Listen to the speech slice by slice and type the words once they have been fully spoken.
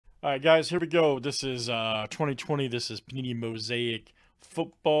All right, guys, here we go. This is 2020. This is Panini Mosaic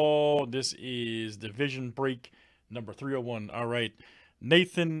football. This is division break number 301. All right,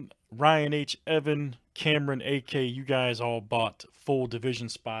 Nathan, Ryan H, Evan, Cameron, AK, you guys all bought full division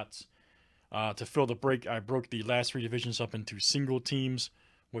spots. To fill the break, I broke the last three divisions up into single teams,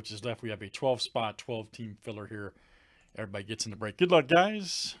 which is left. We have a 12 spot, 12 team filler here. Everybody gets in the break. Good luck,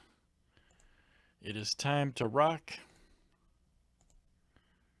 guys. It is time to rock.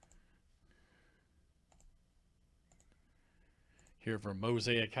 Here from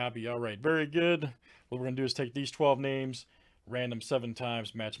Mosaic Hobby. All right, very good. What we're going to do is take these 12 names, random 7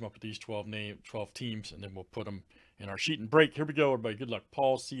 times, match them up with these 12 teams, and then we'll put them in our sheet and break. Here we go, everybody. Good luck.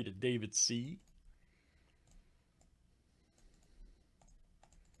 Paul C to David C.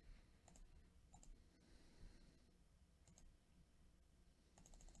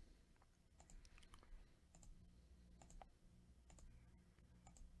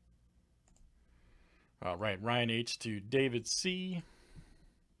 All right, Ryan H to David C.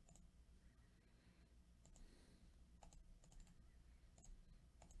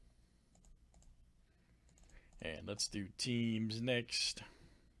 And let's do teams next.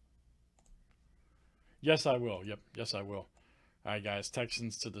 Yes, I will. Yep, yes, I will. All right, guys.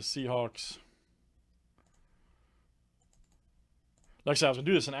 Texans to the Seahawks. Like I said, I was going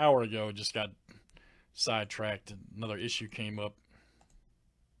to do this an hour ago. Just got sidetracked. Another issue came up.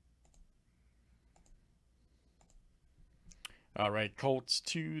 All right, Colts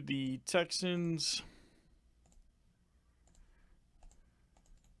to the Texans.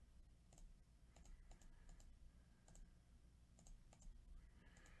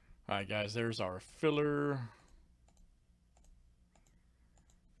 All right, guys, there's our filler.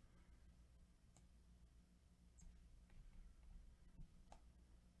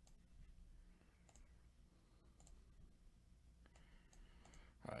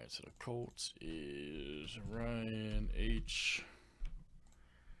 All right, so the Colts is Ryan H.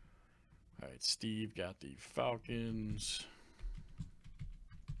 All right, Steve got the Falcons.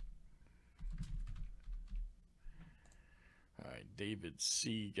 All right, David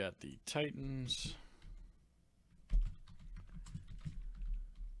C got the Titans.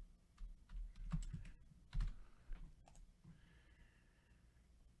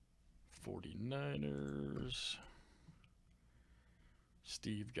 '49ers.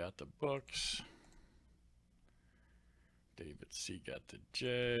 Steve got the Bucks. David C got the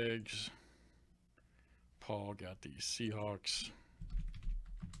Jags. Paul got the Seahawks.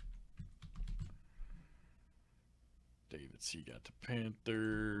 David C got the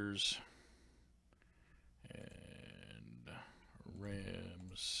Panthers. And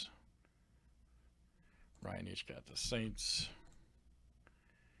Rams. Ryan H got the Saints.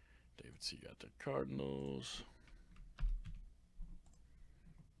 David C got the Cardinals.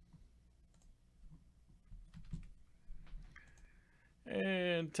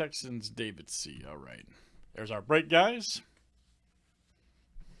 And Texans, David C. All right. There's our break, guys.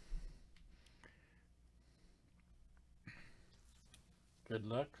 Good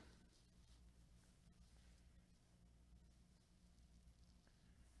luck.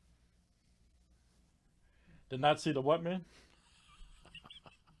 Did not see the what, man?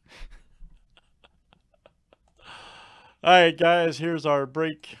 All right, guys. Here's our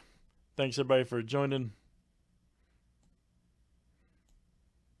break. Thanks, everybody, for joining.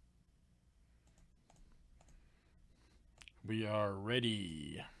 We are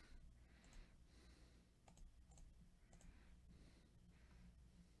ready.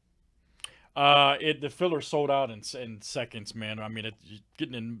 The filler sold out in seconds, man. I mean,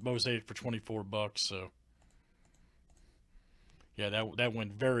 getting in Mosaic for $24, so yeah, that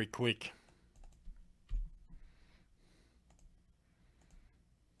went very quick.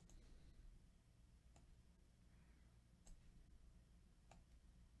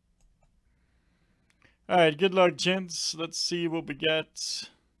 All right, good luck, gents. Let's see what we got.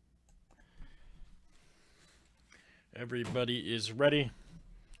 Everybody is ready.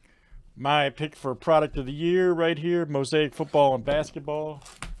 My pick for product of the year right here, Mosaic football and basketball.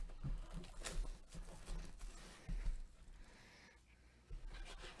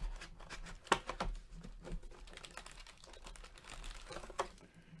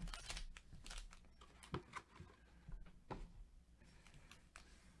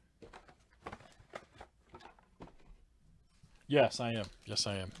 Yes, I am. Yes,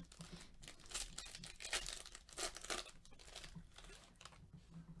 I am.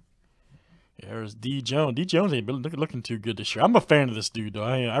 There's D. Jones. D. Jones ain't been looking too good this year. I'm a fan of this dude, though.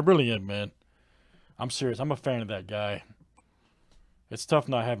 I really am, man. I'm serious. I'm a fan of that guy. It's tough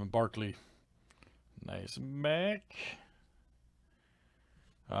not having Barkley. Nice Mac.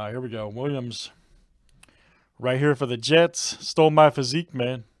 Here we go. Williams. Right here for the Jets. Stole my physique,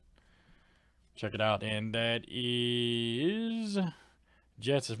 man. Check it out. And that is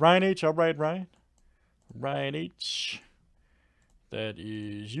Jets. Is Ryan H. All right, Ryan. Ryan H. That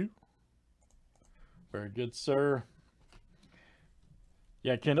is you. Very good, sir.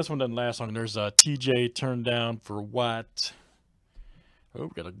 Yeah, Ken, this one doesn't last long. There's a TJ turned down for Watt. Oh, we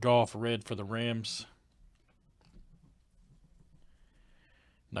got a golf red for the Rams.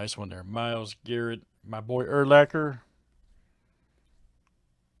 Nice one there. Miles Garrett. My boy Urlacher.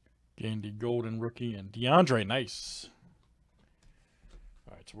 Gandy Golden rookie. And DeAndre, nice.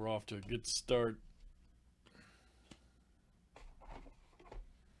 All right, so we're off to a good start.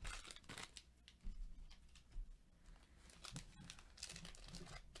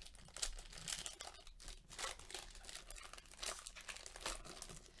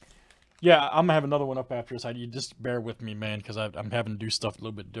 Yeah, I'm gonna have another one up after this. You just bear with me, man, because I'm having to do stuff a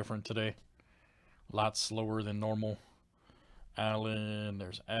little bit different today. A lot slower than normal. Allen,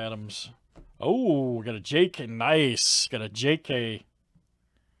 there's Adams. Oh, we got a JK. Nice. Got a JK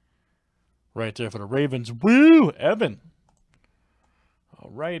right there for the Ravens. Woo! Evan.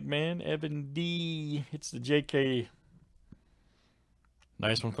 All right, man. Evan D. Hits the JK.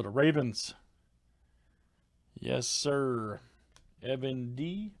 Nice one for the Ravens. Yes, sir. Evan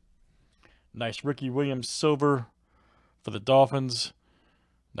D. Nice Ricky Williams silver for the Dolphins.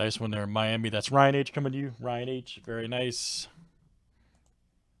 Nice one there in Miami. That's Ryan H. coming to you. Ryan H. Very nice.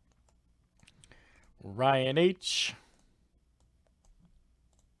 Ryan H.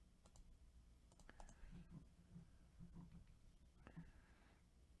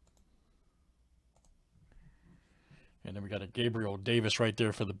 And then we got a Gabriel Davis right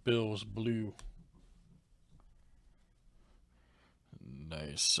there for the Bills. Blue.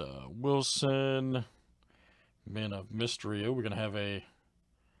 Nice. Wilson. Man of mystery. Oh, we're going to have a...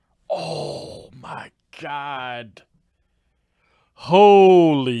 Oh, my God.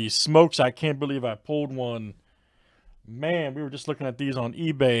 Holy smokes. I can't believe I pulled one. Man, we were just looking at these on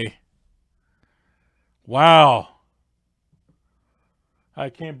eBay. Wow. I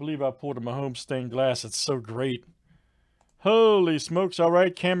can't believe I pulled a Mahomes stained glass. It's so great. Holy smokes. All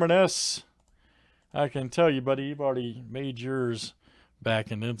right, Cameron S. I can tell you, buddy, you've already made yours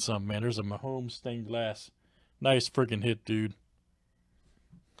back and then some, man. There's a Mahomes stained glass. Nice freaking hit, dude.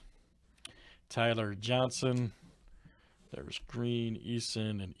 Tyler Johnson. There's Green,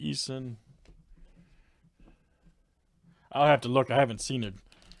 Eason, and Eason. I'll have to look. I haven't seen it.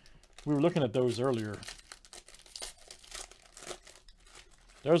 We were looking at those earlier.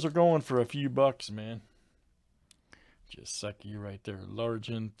 Those are going for a few bucks, man. Jaceki right there.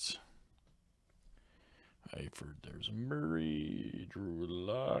 Largent. Eifert. There's Murray. Drew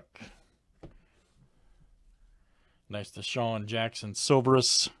Lock. Nice Deshaun Jackson.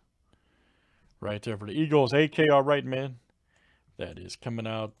 Silverus. Right there for the Eagles. AK, all right, man. That is coming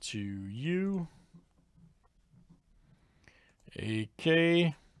out to you.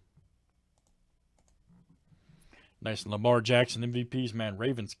 AK. Nice Lamar Jackson MVPs, man.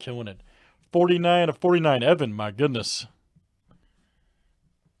 Ravens killing it. 49 of 49. Evan, my goodness.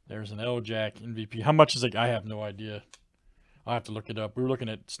 There's an L-Jack MVP. How much is it? I have no idea. I'll have to look it up. We were looking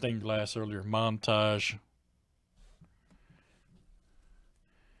at stained glass earlier. Montage.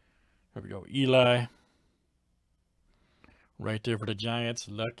 There we go. Eli. Right there for the Giants.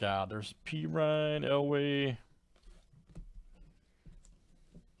 Look out. There's P. Ryan, Elway.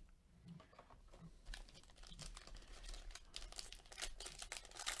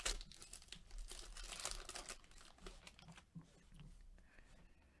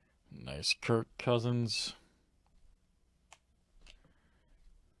 Nice Kirk Cousins.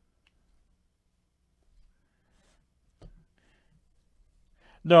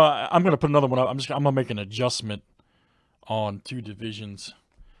 No, I'm going to put another one up. I'm going to make an adjustment on two divisions.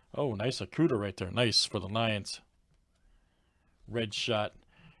 Oh, nice Akuda right there. Nice for the Lions. Red shot.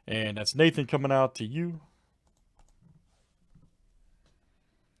 And that's Nathan coming out to you.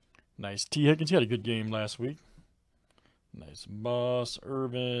 Nice T. Higgins. He had a good game last week. Nice Moss,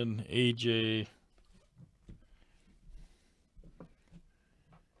 Irvin, AJ.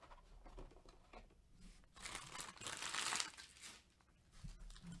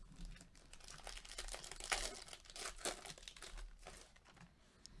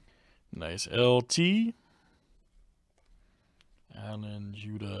 Nice LT. Allen,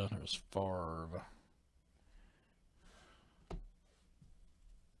 Judah. There's Favre.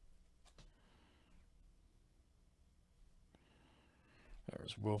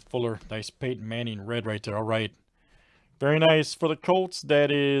 There's Will Fuller. Nice Peyton Manning red right there. All right. Very nice for the Colts.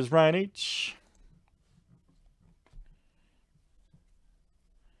 That is Ryan H.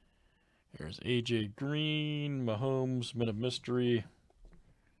 There's AJ Green, Mahomes, Minute Mystery.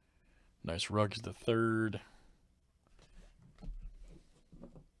 Nice Ruggs the third.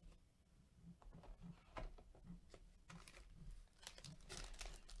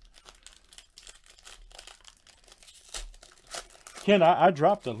 Ken, I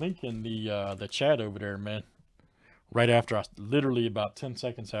dropped a link in the chat over there, man. Right after literally about 10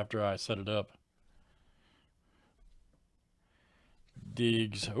 seconds after I set it up.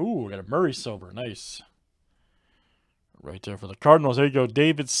 Diggs. Ooh, got a Murray silver. Nice. Right there for the Cardinals. There you go.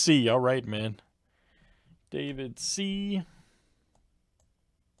 David C. All right, man. David C.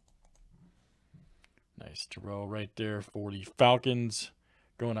 Nice Terrell right there for the Falcons.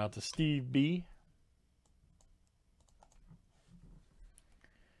 Going out to Steve B.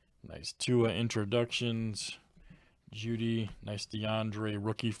 Nice Tua introductions. Judy. Nice DeAndre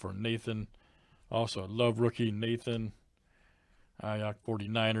rookie for Nathan. Also, love rookie Nathan. IOC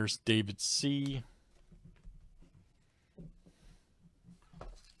 49ers. David C.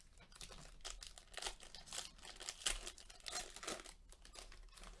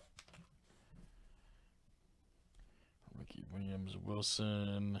 Ricky Williams,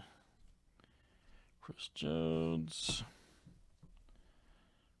 Wilson. Chris Jones.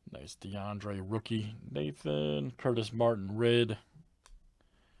 Nice DeAndre rookie Nathan. Curtis Martin red.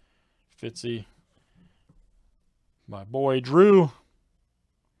 Fitzy. My boy Drew.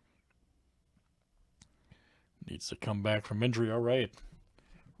 Needs to come back from injury. All right.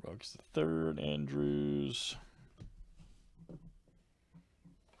 Ruggs the third. Andrews.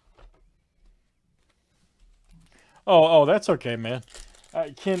 Oh, that's okay, man.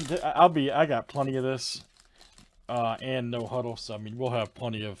 Ken, I got plenty of this. And no huddle, so I mean we'll have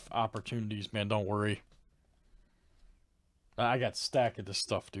plenty of opportunities, man. Don't worry. I got stack of this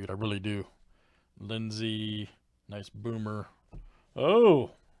stuff, dude. I really do. Lindsey, nice boomer.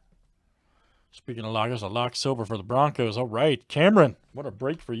 Oh, speaking of lock, there's a lock silver for the Broncos. All right, Cameron, what a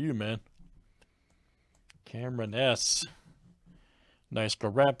break for you, man. Cameron S. Nice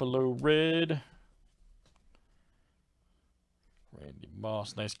Garoppolo red. Randy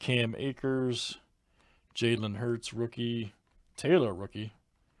Moss, nice Cam Akers. Jalen Hurts, rookie. Taylor, rookie.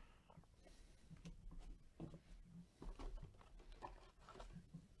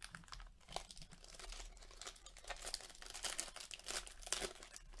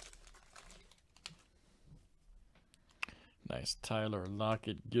 Nice Tyler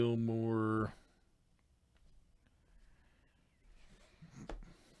Lockett, Gilmore.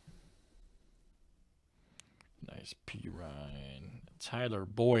 Nice P. Ryan. Tyler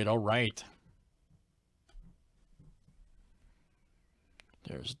Boyd, all right.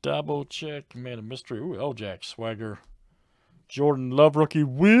 There's double check. Man of mystery. Ooh, L-Jack Swagger. Jordan Love rookie.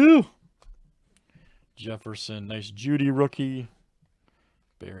 Woo! Jefferson. Nice Judy rookie.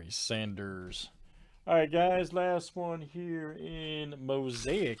 Barry Sanders. All right, guys. Last one here in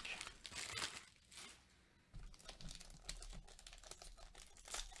Mosaic.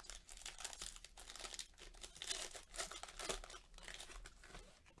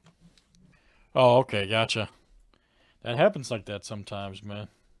 Oh, okay. Gotcha. That happens like that sometimes, man.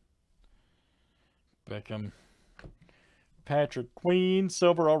 Beckham. Patrick Queen.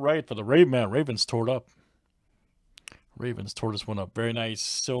 Silver, all right, for the man. Ravens tore it up. Ravens tore this one up. Very nice.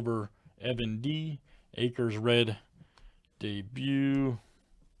 Silver, Evan D. Akers red. Debut.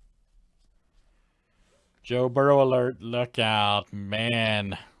 Joe Burrow alert. Look out,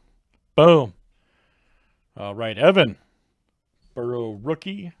 man. Boom. All right, Evan. Burrow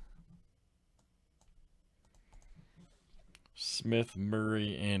rookie. Smith,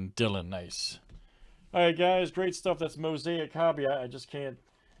 Murray, and Dylan. Nice. All right, guys. Great stuff. That's Mosaic Hobby. I just can't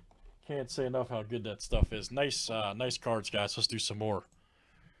say enough how good that stuff is. Nice cards, guys. Let's do some more.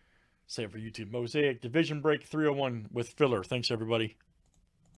 Save it for YouTube. Mosaic Division Break 301 with filler. Thanks, everybody.